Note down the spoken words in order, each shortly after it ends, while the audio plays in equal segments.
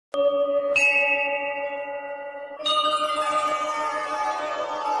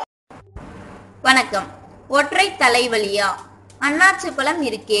வணக்கம். ஒற்றை தலைவலியா? அன்னாச்சி பழம்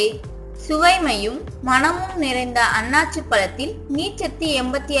இருக்கே. சுவைமையும் மனமும் நிறைந்த அன்னாச்சி பழத்தில் நீர்ச்சத்து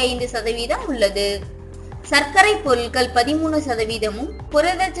 85% உள்ளது. சர்க்கரை பொருட்கள் 13%,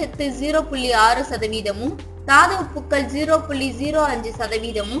 புரதச்சத்து 0.6%, தாது உப்புக்கள்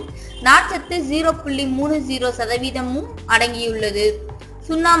 0.05%, நார்ச்சத்து 0.30% அடங்கியுள்ளது.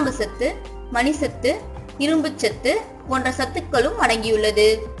 சுண்ணாம்பு சத்து, மணிசத்து, இரும்புச்சத்து போன்ற சத்துக்களும் அடங்கியுள்ளது.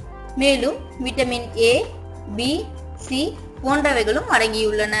 மேலும் விட்டமின் ஏ, பி, சி போன்றவைகளும்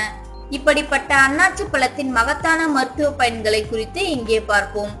அடங்கியுள்ளன. இப்படிப்பட்ட அன்னாச்சி பழத்தின் மகத்தான மருத்துவ பயன்களை குறித்து இங்கே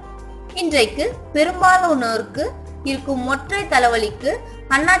பார்ப்போம். இன்றைக்கு பெரும்பாலானோருக்கு இருக்கும் ஒற்றை தலைவலிக்கு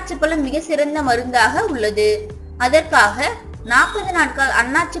அன்னாச்சி பழம் மிக சிறந்த மருந்தாக உள்ளது. அதற்காக 40 நாட்கள்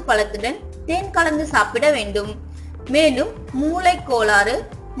அன்னாச்சி பழத்துடன் தேன் கலந்து சாப்பிட வேண்டும். மேலும் மூளை கோளாறு,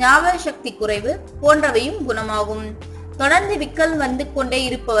 ஞாபக சக்தி குறைவு போன்றவையும் குணமாகும். தொடர்ந்து விக்கல் வந்து கொண்டே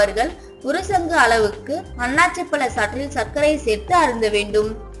இருப்பவர்கள் ஒரு சங்கு அளவுக்கு அன்னாச்சி பழ சாற்றில் சர்க்கரை சேர்த்து அருந்த வேண்டும்.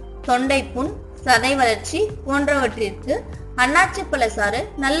 தொண்டை புண், சதை வளர்ச்சி போன்றவற்றிற்கு அன்னாச்சி பழ சாறு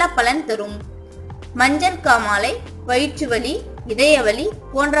நல்ல பலன் தரும். மஞ்சள் காமாலை, வயிற்று வலி, இதயவலி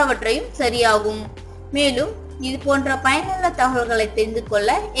போன்றவற்றையும் சரியாகும். மேலும் இது போன்ற பயனுள்ள தகவல்களை தெரிந்து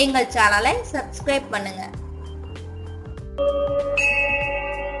கொள்ள எங்கள் சேனலை சப்ஸ்கிரைப் பண்ணுங்க.